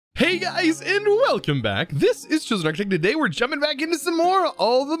Hey guys, and welcome back. This is Chosenarchitect. Today we're jumping back into some more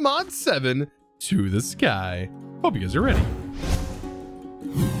All the Mod 7 to the Sky. Hope you guys are ready.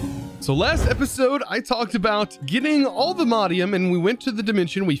 So last episode, I talked about getting all the Modium, and we went to the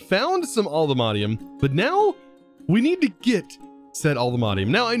dimension. We found some all the Modium, but now we need to get said all the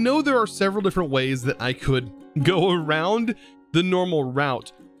Modium. Now, I know there are several different ways that I could go around the normal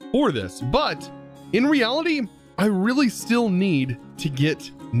route for this, but in reality, I really still need to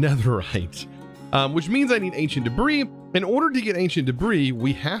get netherite, which means I need ancient debris. In order to get ancient debris,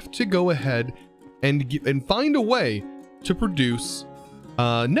 we have to go ahead and find a way to produce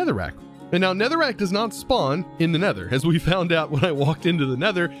netherrack. And now netherrack does not spawn in the nether, as we found out when I walked into the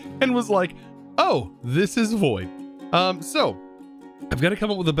nether and was like, oh, this is void. So I've got to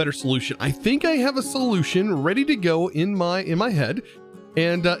come up with a better solution. I think I have a solution ready to go in my head,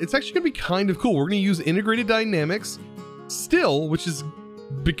 and it's actually gonna be kind of cool. We're gonna use integrated dynamics still, which is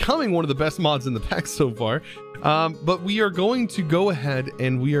becoming one of the best mods in the pack so far. But we are going to go ahead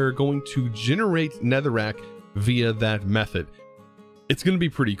and we are going to generate netherrack via that method. It's going to be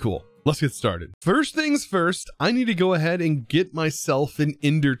pretty cool. Let's get started. First things first, I need to go ahead and get myself an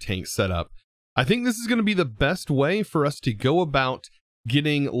ender tank set up. I think this is going to be the best way for us to go about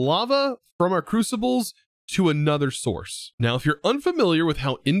getting lava from our crucibles to another source. Now, if you're unfamiliar with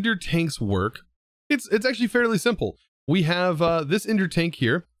how ender tanks work, it's actually fairly simple. We have this ender tank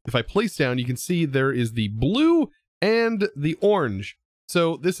here. If I place down, you can see there is the blue and the orange.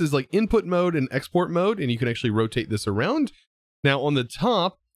 So this is like input mode and export mode, and you can actually rotate this around. Now on the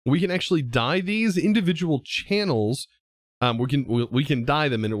top, we can actually dye these individual channels. We can dye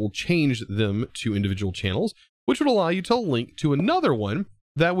them and it will change them to individual channels, which would allow you to link to another one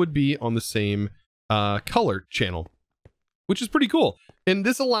that would be on the same color channel, which is pretty cool. And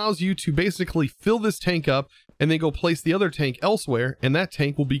this allows you to basically fill this tank up and then go place the other tank elsewhere, and that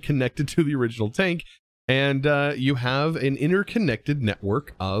tank will be connected to the original tank, and you have an interconnected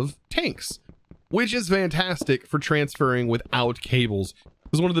network of tanks, which is fantastic for transferring without cables,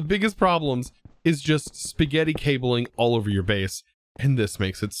 because one of the biggest problems is just spaghetti cabling all over your base, and this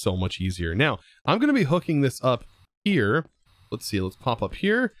makes it so much easier. Now, I'm going to be hooking this up here. Let's see, let's pop up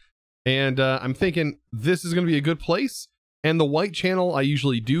here, and I'm thinking this is going to be a good place, and the white channel I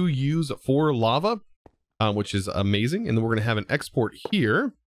usually do use for lava, which is amazing. And then we're going to have an export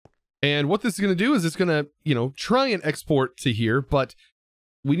here. And what this is going to do is it's going to, you know, try and export to here, but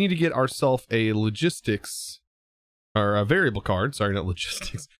we need to get ourselves a logistics, or a variable card. Sorry, not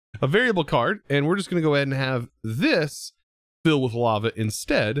logistics, a variable card. And we're just going to go ahead and have this fill with lava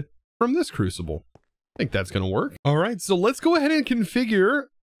instead from this crucible. I think that's going to work. All right, so let's go ahead and configure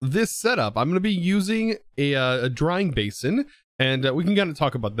this setup. I'm going to be using a drying basin, and we can kind of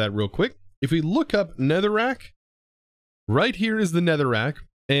talk about that real quick. If we look up netherrack, right here is the netherrack.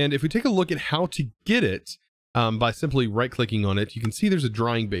 And if we take a look at how to get it, by simply right-clicking on it, you can see there's a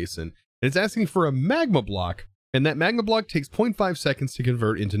drying basin. And it's asking for a magma block, and that magma block takes 0.5 seconds to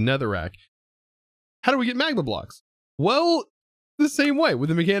convert into netherrack. How do we get magma blocks? Well, the same way with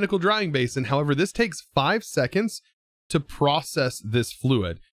the mechanical drying basin. However, this takes 5 seconds to process this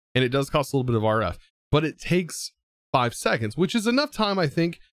fluid, and it does cost a little bit of RF, but it takes 5 seconds, which is enough time, I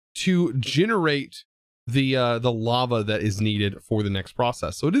think, to generate the lava that is needed for the next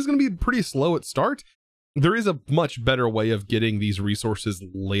process. So it is going to be pretty slow at start. There is a much better way of getting these resources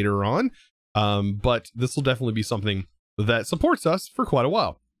later on, but this will definitely be something that supports us for quite a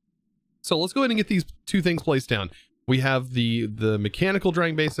while. So let's go ahead and get these two things placed down. We have the mechanical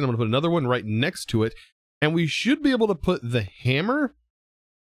drying basin. I'm going to put another one right next to it, and we should be able to put the hammer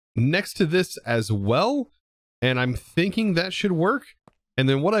next to this as well, and I'm thinking that should work. And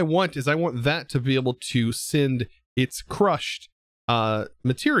then what I want is I want that to be able to send its crushed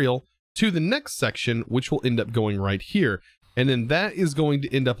material to the next section, which will end up going right here. And then that is going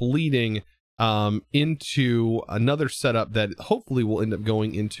to end up leading into another setup that hopefully will end up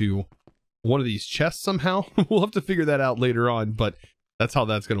going into one of these chests somehow. We'll have to figure that out later on, but that's how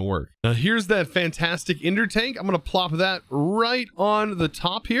that's going to work. Now here's that fantastic ender tank. I'm going to plop that right on the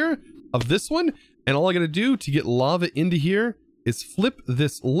top here of this one. And all I got to do to get lava into here is flip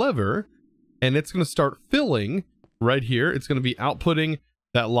this lever, and it's going to start filling right here. It's going to be outputting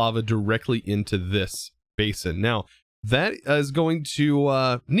that lava directly into this basin. Now that is going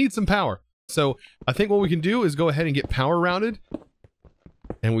to need some power. So I think what we can do is go ahead and get power routed,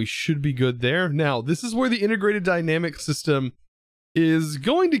 and we should be good there. Now this is where the integrated dynamic system is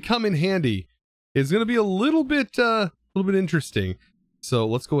going to come in handy. It's going to be a little bit interesting. So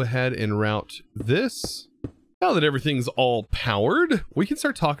let's go ahead and route this. Now that everything's all powered, we can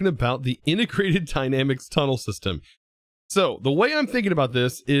start talking about the integrated dynamics tunnel system. So the way I'm thinking about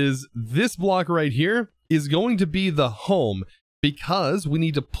this is this block right here is going to be the home, because we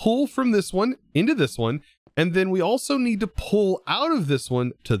need to pull from this one into this one. And then we also need to pull out of this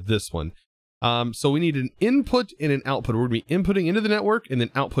one to this one. So we need an input and an output. We're going to be inputting into the network and then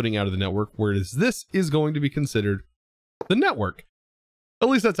outputting out of the network, whereas this is going to be considered the network. At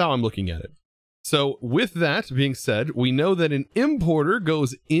least that's how I'm looking at it. So with that being said, we know that an importer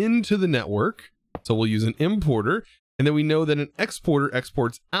goes into the network. So we'll use an importer. And then we know that an exporter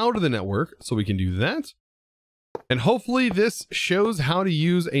exports out of the network. So we can do that. And hopefully this shows how to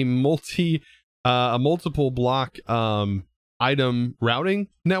use a multiple block item routing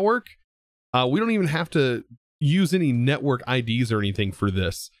network. We don't even have to use any network IDs or anything for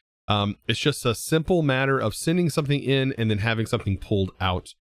this. It's just a simple matter of sending something in and then having something pulled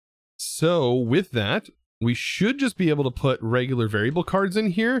out. So with that, we should just be able to put regular variable cards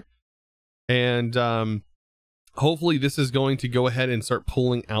in here. And hopefully this is going to go ahead and start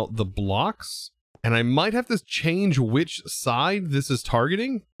pulling out the blocks. And I might have to change which side this is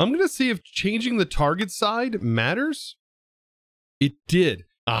targeting. I'm going to see if changing the target side matters. It did.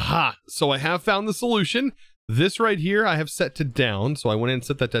 Aha. So I have found the solution. This right here I have set to down. So I went in and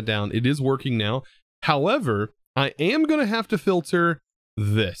set that to down. It is working now. However, I am going to have to filter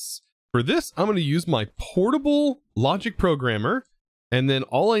this. For this, I'm going to use my portable logic programmer. And then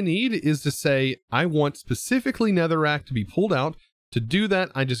all I need is to say, I want specifically netherrack to be pulled out. To do that,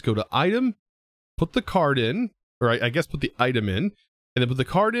 I just go to item, put the card in, or I guess put the item in, and then put the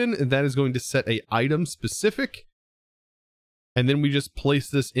card in, and that is going to set a item specific. And then we just place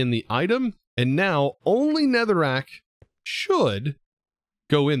this in the item, and now only netherrack should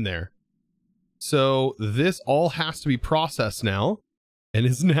go in there. So this all has to be processed now, and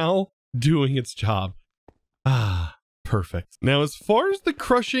is now doing its job. Ah, perfect. Now, as far as the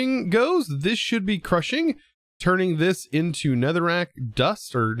crushing goes, this should be crushing, turning this into netherrack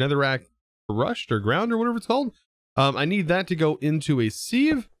dust or netherrack crushed or ground or whatever it's called. I need that to go into a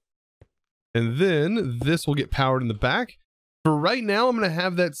sieve, and then this will get powered in the back. For right now, I'm going to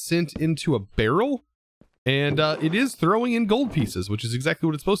have that sent into a barrel, and it is throwing in gold pieces, which is exactly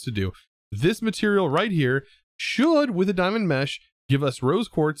what it's supposed to do. This material right here should, with a diamond mesh, give us rose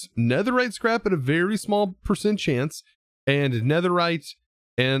quartz, netherite scrap at a very small % chance, and netherite,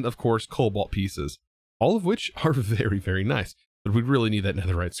 and of course, cobalt pieces, all of which are very, very nice. But we'd really need that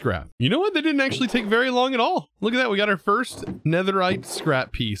netherite scrap. You know what? That didn't actually take very long at all. Look at that. We got our first netherite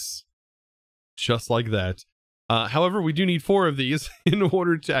scrap piece. Just like that. However, we do need 4 of these in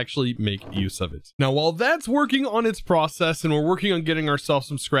order to actually make use of it. Now, while that's working on its process and we're working on getting ourselves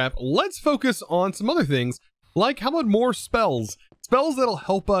some scrap, let's focus on some other things, like how about more spells? Spells that'll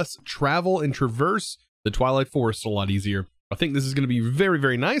help us travel and traverse the Twilight Forest a lot easier. I think this is going to be very,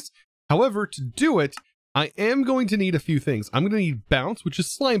 very nice. However, to do it, I am going to need a few things. I'm going to need bounce, which is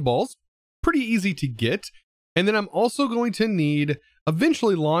slime balls, pretty easy to get. And then I'm also going to need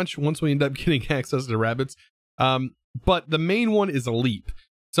eventually launch once we end up getting access to rabbits. But the main one is a leap.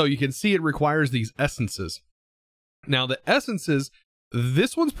 So you can see it requires these essences. Now the essences,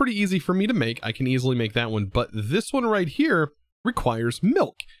 this one's pretty easy for me to make. I can easily make that one, but this one right here requires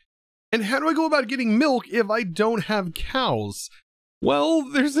milk. And how do I go about getting milk if I don't have cows? Well,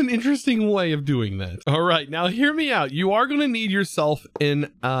 there's an interesting way of doing that. All right, now hear me out. You are going to need yourself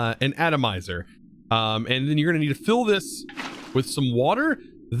an atomizer. And then you're going to need to fill this with some water.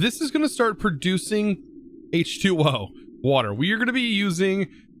 This is going to start producing H2O, water. We are going to be using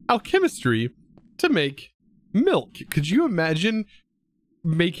alchemistry to make milk. Could you imagine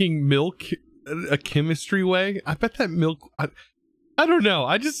making milk a chemistry way? I bet that milk, I don't know.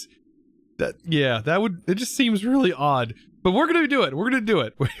 It just seems really odd. But we're going to do it. We're going to do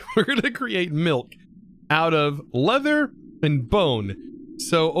it. We're going to create milk out of leather and bone.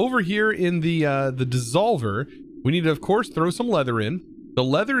 So over here in the dissolver, we need to, of course, throw some leather in. The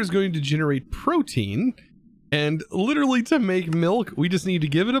leather is going to generate protein. And literally to make milk, we just need to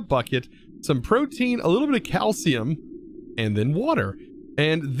give it a bucket, some protein, a little bit of calcium, and then water.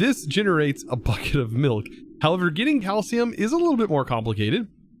 And this generates a bucket of milk. However, getting calcium is a little bit more complicated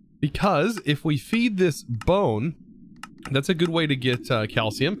because if we feed this bone, that's a good way to get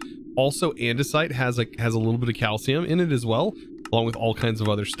calcium. Also, andesite has a little bit of calcium in it as well, along with all kinds of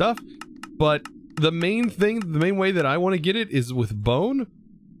other stuff. But the main way that I want to get it is with bone.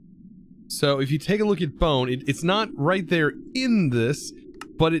 So if you take a look at bone, it's not right there in this,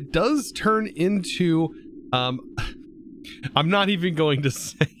 but it does turn into, I'm not even going to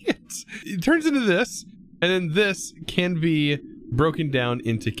say it. It turns into this, and then this can be broken down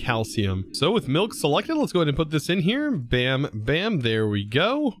into calcium. So with milk selected, let's go ahead and put this in here. Bam, bam, there we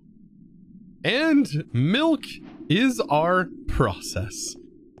go. And milk is our process.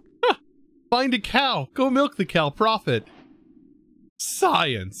 Huh. Find a cow. Go milk the cow. Profit.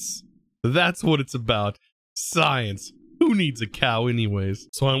 Science. That's what it's about. Science. Who needs a cow anyways?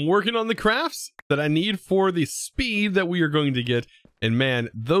 So I'm working on the crafts that I need for the speed that we are going to get. And man,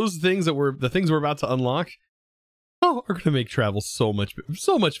 those things that the things we're about to unlock, are going to make travel so much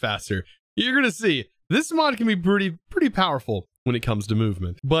faster. You're going to see this mod can be pretty powerful when it comes to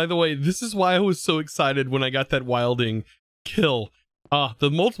movement. By the way, this is why I was so excited when I got that wilding kill.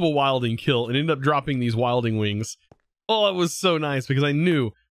 The multiple wilding kill and ended up dropping these wilding wings. Oh, it was so nice because I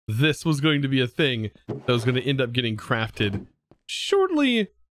knew this was going to be a thing that was going to end up getting crafted shortly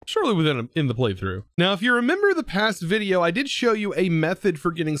in the playthrough. Now, if you remember the past video, I did show you a method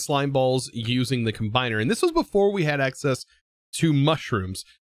for getting slime balls using the combiner, and this was before we had access to mushrooms.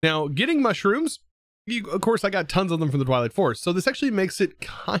 Now, getting mushrooms, of course, I got tons of them from the Twilight Forest, so this actually makes it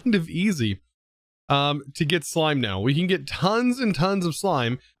kind of easy to get slime now. We can get tons and tons of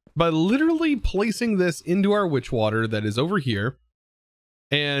slime by literally placing this into our witch water that is over here,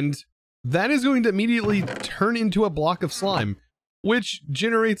 and that is going to immediately turn into a block of slime, which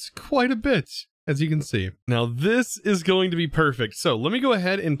generates quite a bit, as you can see. Now, this is going to be perfect. So let me go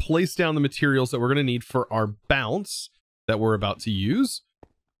ahead and place down the materials that we're going to need for our bounce that we're about to use.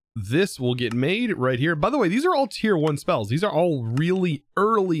 This will get made right here. By the way, these are all tier 1 spells. These are all really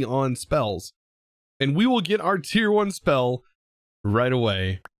early on spells. And we will get our tier 1 spell right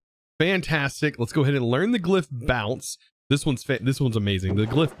away. Fantastic. Let's go ahead and learn the glyph bounce. This one's amazing. The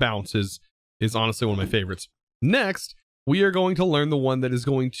glyph bounce is honestly one of my favorites. Next, we are going to learn the one that is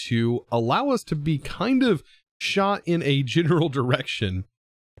going to allow us to be kind of shot in a general direction.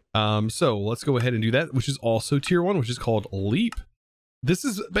 So let's go ahead and do that, which is also tier 1, which is called Leap. This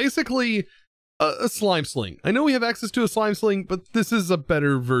is basically a slime sling. I know we have access to a slime sling, but this is a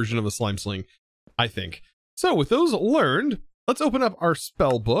better version of a slime sling, I think. So with those learned, let's open up our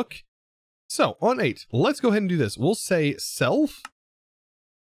spell book. So on 8, let's go ahead and do this. We'll say self.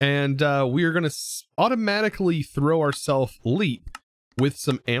 And we are going to automatically throw our self leap with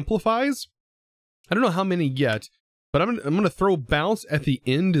some amplifies. I don't know how many yet, but I'm going to throw bounce at the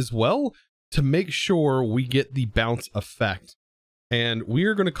end as well to make sure we get the bounce effect. And we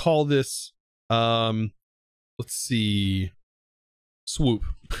are going to call this, let's see, swoop.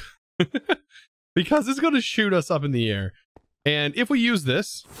 Because it's going to shoot us up in the air. And if we use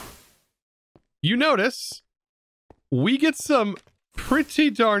this, you notice we get some pretty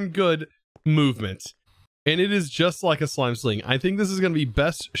darn good movement, and it is just like a slime sling. I think this is going to be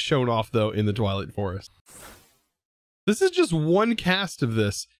best shown off though in the Twilight Forest. This is just one cast of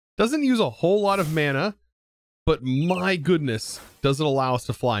this. Doesn't use a whole lot of mana, but my goodness, does it allow us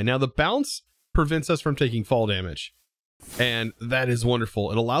to fly. Now the bounce prevents us from taking fall damage, and that is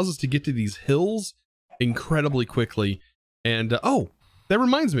wonderful. It allows us to get to these hills incredibly quickly. And oh, that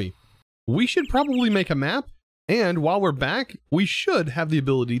reminds me, we should probably make a map. And while we're back, we should have the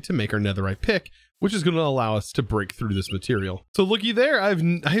ability to make our netherite pick, which is going to allow us to break through this material. So looky there, I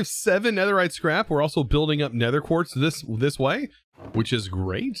have 7 netherite scrap. We're also building up nether quartz this way, which is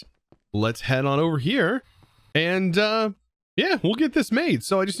great. Let's head on over here, and yeah, we'll get this made.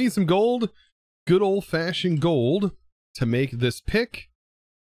 So I just need some gold, good old-fashioned gold, to make this pick.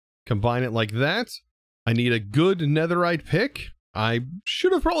 Combine it like that. I need a good netherite pick. I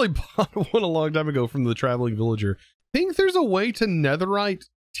should have probably bought one a long time ago from the traveling villager. I think there's a way to netherite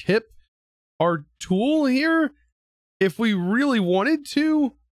tip our tool here. If we really wanted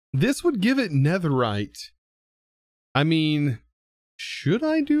to, this would give it netherite. I mean, should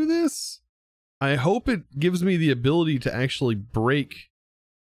I do this? I hope it gives me the ability to actually break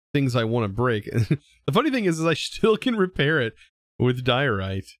things I want to break. The funny thing is I still can repair it with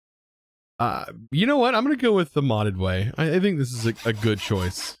diorite. You know what? I'm going to go with the modded way. I think this is a good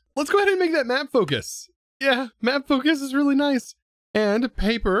choice. Let's go ahead and make that map focus. Yeah, map focus is really nice. And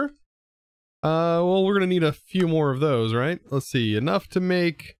paper. Well, we're going to need a few more of those, right? Let's see. Enough to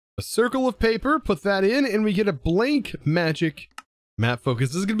make a circle of paper. Put that in, and we get a blank magic map focus.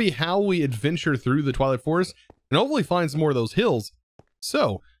 This is going to be how we adventure through the Twilight Forest and hopefully find some more of those hills.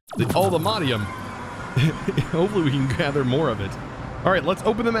 So, all the modium. Hopefully we can gather more of it. All right, let's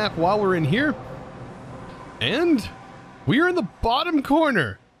open the map while we're in here. And we are in the bottom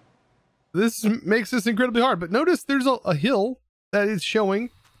corner. This makes this incredibly hard, but notice there's a hill that is showing,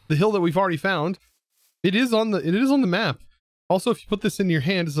 the hill that we've already found. It is on the map. Also, if you put this in your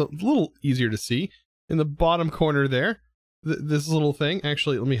hand, it's a little easier to see. In the bottom corner there, this little thing,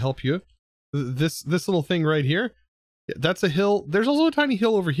 actually, let me help you. This little thing right here, that's a hill. There's also a tiny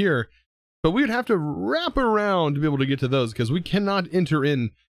hill over here. But we would have to wrap around to be able to get to those because we cannot enter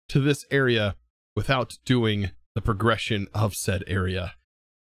in to this area without doing the progression of said area.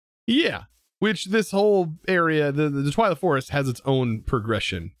 Yeah, which this whole area, the Twilight Forest, has its own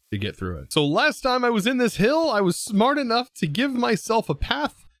progression to get through it. So last time I was in this hill, I was smart enough to give myself a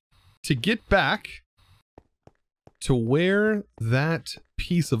path to get back to where that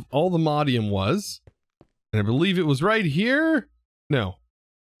piece of Allthemodium was. And I believe it was right here. No.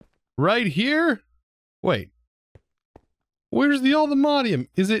 Right here? Wait. Where's the Allthemodium?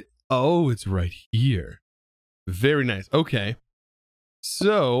 Is it? Oh, it's right here. Very nice. Okay.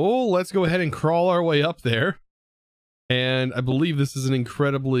 So let's go ahead and crawl our way up there. And I believe this is an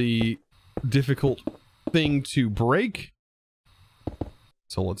incredibly difficult thing to break.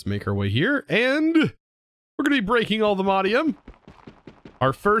 So let's make our way here. And we're going to be breaking Allthemodium.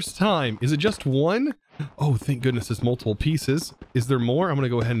 Our first time. Is it just one? Oh, thank goodness it's multiple pieces. Is there more? I'm going to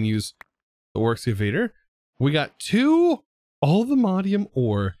go ahead and use the ore excavator. We got 2 Allthemodium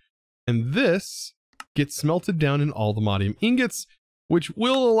ore. And this gets smelted down in Allthemodium ingots, which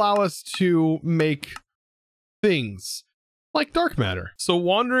will allow us to make things like dark matter. So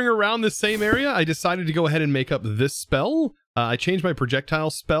wandering around this same area, I decided to go ahead and make up this spell. I changed my projectile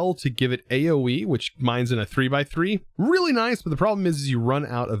spell to give it AoE, which mines in a 3x3. Really nice, but the problem is you run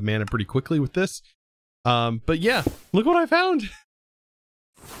out of mana pretty quickly with this. But yeah, look what I found.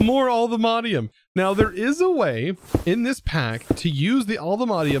 More Allthemodium. Now there is a way in this pack to use the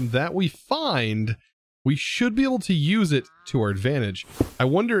Allthemodium that we find. We should be able to use it to our advantage. I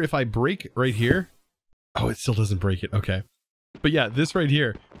wonder if I break right here. Oh, it still doesn't break it. Okay. But yeah, this right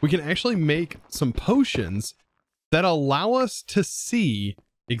here, we can actually make some potions that allow us to see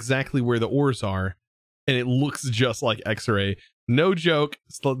exactly where the ores are. And it looks just like Xray. No joke.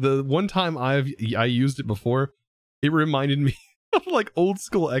 So the one time I used it before, it reminded me of like old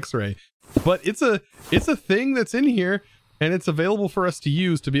school Xray. But it's a thing that's in here. And it's available for us to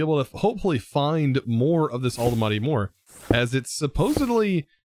use to be able to hopefully find more of this Allthemodium ore, as it's supposedly,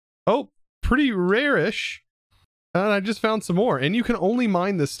 pretty rare-ish. And I just found some more. And you can only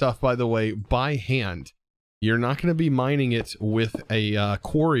mine this stuff, by the way, by hand. You're not going to be mining it with a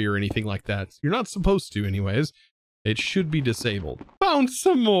quarry or anything like that. You're not supposed to, anyways. It should be disabled. Found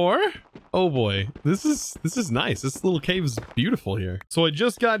some more. Oh boy, this is nice. This little cave is beautiful here. So I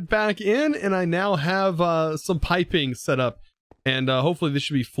just got back in and I now have some piping set up, and hopefully this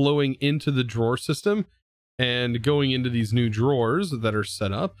should be flowing into the drawer system and going into these new drawers that are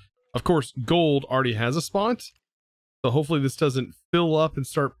set up. Of course, gold already has a spot, so hopefully this doesn't fill up and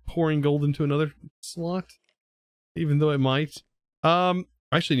start pouring gold into another slot, even though it might. I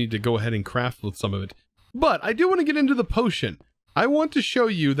actually need to go ahead and craft with some of it. But I do want to get into the potion. I want to show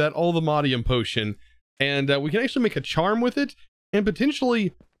you that Allthemodium potion, and we can actually make a charm with it and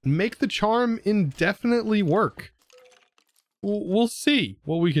potentially make the charm indefinitely work. We'll see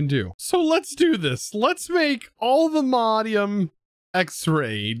what we can do. So let's do this. Let's make Allthemodium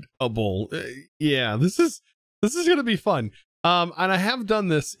Xray-able. Yeah, this is going to be fun. And I have done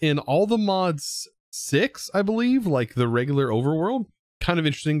this in Allthemods 6, I believe, like the regular overworld. Kind of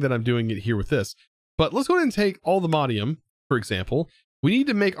interesting that I'm doing it here with this. But let's go ahead and take Allthemodium, for example. We need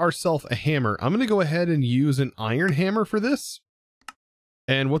to make ourselves a hammer. I'm going to go ahead and use an iron hammer for this.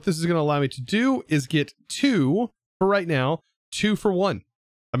 And what this is going to allow me to do is get 2 for right now, 2 for 1.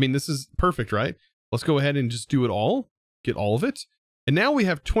 I mean, this is perfect, right? Let's go ahead and just do it all, get all of it. And now we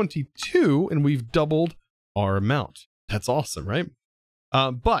have 22 and we've doubled our amount. That's awesome, right?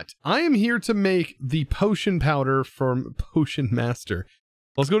 But I am here to make the potion powder from Potion Master.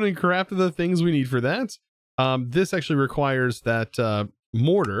 Let's go ahead and craft the things we need for that. This actually requires that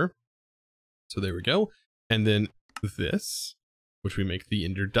mortar. So there we go. And then this, which we make the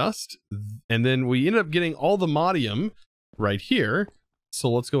ender dust. And then we end up getting Allthemodium right here. So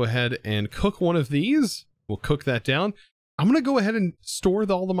let's go ahead and cook one of these. We'll cook that down. I'm going to go ahead and store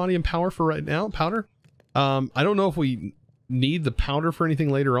the Allthemodium powder for right now. I don't know if we need the powder for anything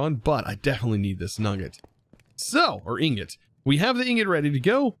later on, but I definitely need this nugget. So, or ingot. We have the ingot ready to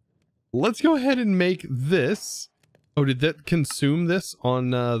go. Let's go ahead and make this. Oh, did that consume this on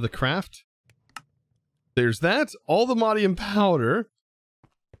the craft? There's that. Allthemodium powder.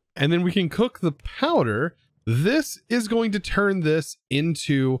 And then we can cook the powder. This is going to turn this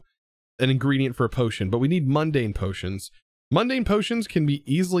into an ingredient for a potion, but we need mundane potions. Mundane potions can be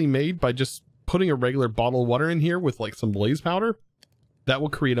easily made by just putting a regular bottle of water in here with like some blaze powder. That will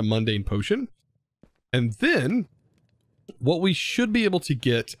create a mundane potion. And then what we should be able to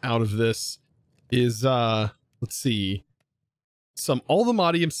get out of this is, let's see, some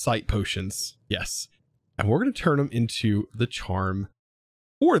Allthemodium sight potions. Yes. And we're going to turn them into the charm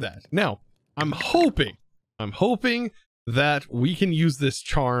for that. Now, I'm hoping that we can use this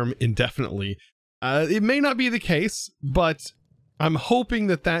charm indefinitely. It may not be the case, but I'm hoping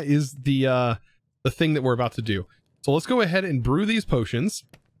that that is the thing that we're about to do. So let's go ahead and brew these potions,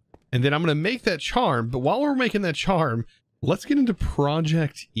 and then I'm going to make that charm. But while we're making that charm, let's get into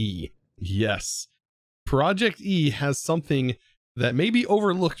Project E. Yes, Project E has something that may be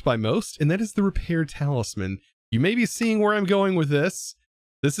overlooked by most, and that is the Repair Talisman. You may be seeing where I'm going with this.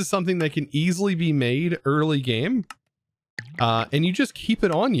 This is something that can easily be made early game, and you just keep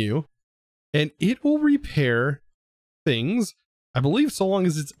it on you, and it will repair things, I believe, so long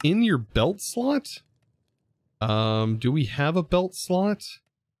as it's in your belt slot. Do we have a belt slot?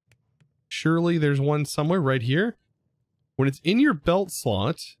 Surely there's one somewhere right here. When it's in your belt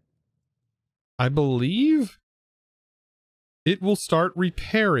slot, I believe it will start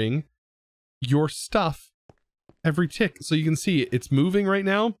repairing your stuff every tick. So you can see it's moving right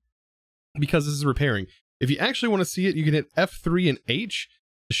now because this is repairing. If you actually want to see it, you can hit F3 and H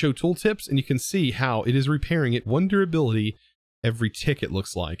to show tooltips, and you can see how it is repairing it 1 durability every tick, it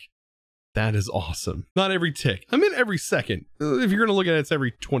looks like. That is awesome. Not every tick. I mean every second. If you're going to look at it, it's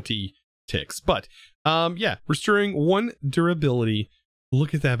every 20 ticks. But yeah, restoring 1 durability.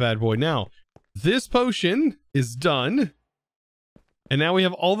 Look at that bad boy. Now, this potion is done. And now we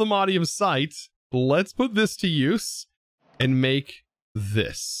have all the Modium site. Let's put this to use and make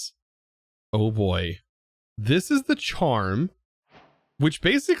this. Oh boy. This is the charm, which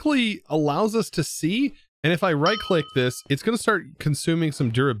basically allows us to see. And if I right click this, it's going to start consuming some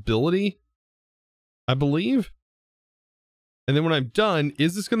durability, I believe. And then when I'm done,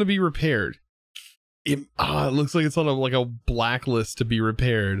 is this going to be repaired? It looks like it's on like a blacklist to be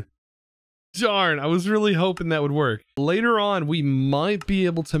repaired. Darn, I was really hoping that would work. Later on, we might be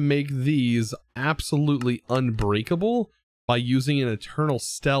able to make these absolutely unbreakable by using an Eternal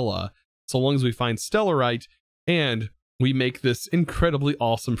Stella, so long as we find Stellarite and we make this incredibly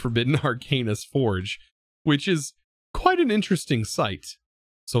awesome Forbidden Arcanus Forge, which is quite an interesting sight.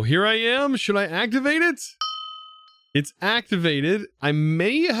 So here I am. Should I activate it? It's activated. I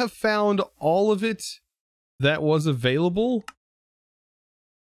may have found all of it that was available.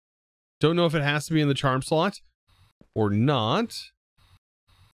 Don't know if it has to be in the charm slot or not.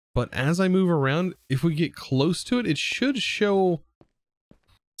 But as I move around, if we get close to it, it should show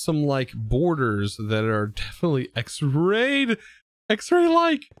some like borders that are definitely Xrayed.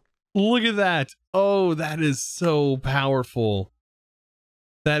 Xray-like. Look at that. Oh, that is so powerful.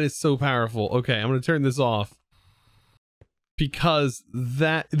 That is so powerful. Okay, I'm going to turn this off because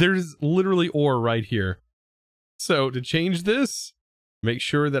there's literally ore right here. So to change this, make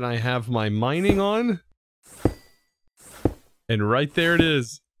sure that I have my mining on. And right there it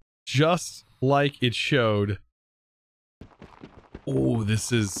is. Just like it showed. Oh,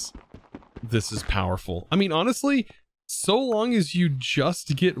 this is powerful. I mean, honestly, so long as you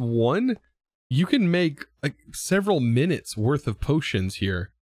just get one, you can make like several minutes worth of potions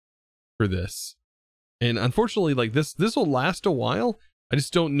here for this. And unfortunately, like this will last a while. I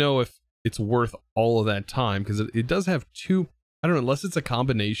just don't know if it's worth all of that time, because it does have two, I don't know, unless it's a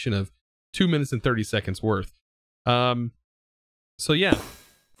combination of 2 minutes and 30 seconds worth. So yeah,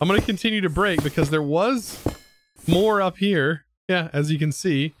 I'm going to continue to break because there was more up here. Yeah, as you can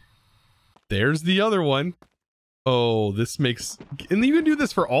see, there's the other one. Oh, this makes, and you can do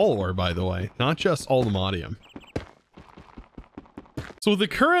this for all ore, by the way, not just Alchemodium. So with the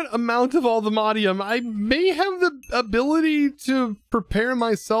current amount of Alchemodium, I may have the ability to prepare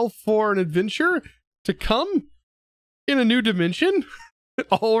myself for an adventure to come in a new dimension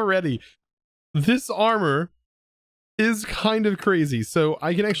already. This armor is kind of crazy. So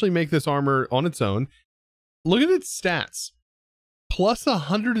I can actually make this armor on its own. Look at its stats. Plus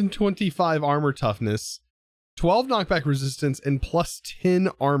 125 armor toughness, 12 knockback resistance, and plus 10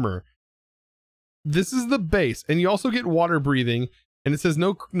 armor. This is the base. And you also get water breathing. And it says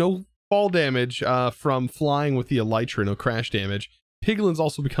no fall damage from flying with the elytra, no crash damage. Piglins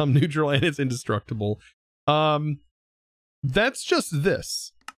also become neutral and it's indestructible. That's just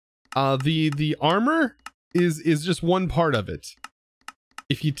this. The armor is just one part of it.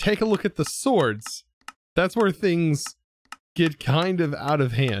 If you take a look at the swords, that's where things get kind of out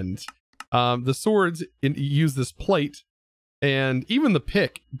of hand. The swords use this plate, and even the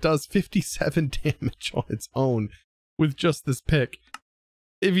pick does 57 damage on its own with just this pick.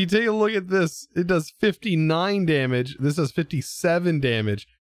 If you take a look at this, it does 59 damage. This does 57 damage.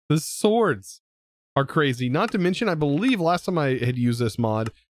 The swords are crazy. Not to mention, I believe last time I had used this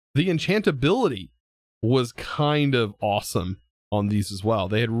mod, the enchantability was kind of awesome on these as well.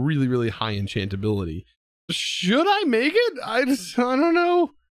 They had really, really high enchantability. Should I make it? I don't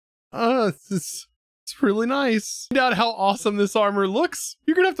know. It's It's really nice. Find out how awesome this armor looks.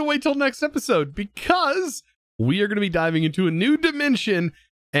 You're gonna have to wait till next episode because we are gonna be diving into a new dimension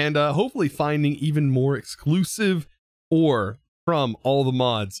and hopefully finding even more exclusive ore from all the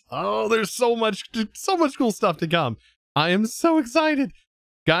mods. Oh, there's so much cool stuff to come. I am so excited.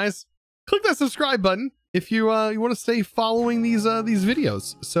 Guys, click that subscribe button if you want to stay following these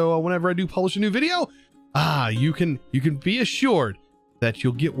videos. So whenever I do publish a new video, you can be assured that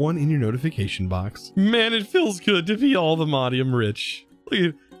you'll get one in your notification box. Man, it feels good to be all the modium rich.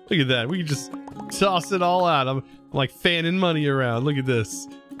 Look at that. We can just toss it all out. I'm like fanning money around. Look at this.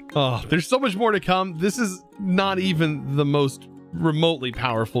 Oh, there's so much more to come. This is not even the most remotely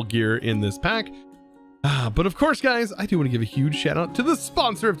powerful gear in this pack. But of course, guys, I do want to give a huge shout out to the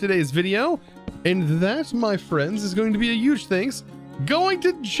sponsor of today's video. And that, my friends, is going to be a huge thanks going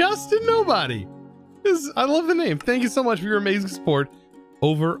to Justin Nobody. I love the name. Thank you so much for your amazing support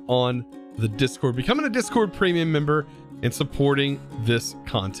over on the Discord, becoming a Discord premium member and supporting this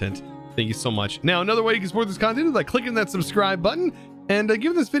content. Thank you so much. Now, another way you can support this content is by clicking that subscribe button and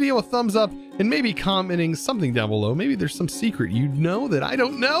give this video a thumbs up and maybe commenting something down below. Maybe there's some secret you know that I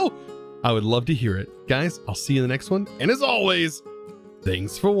don't know. I would love to hear it. Guys, I'll see you in the next one. And as always,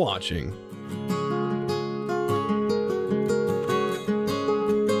 thanks for watching.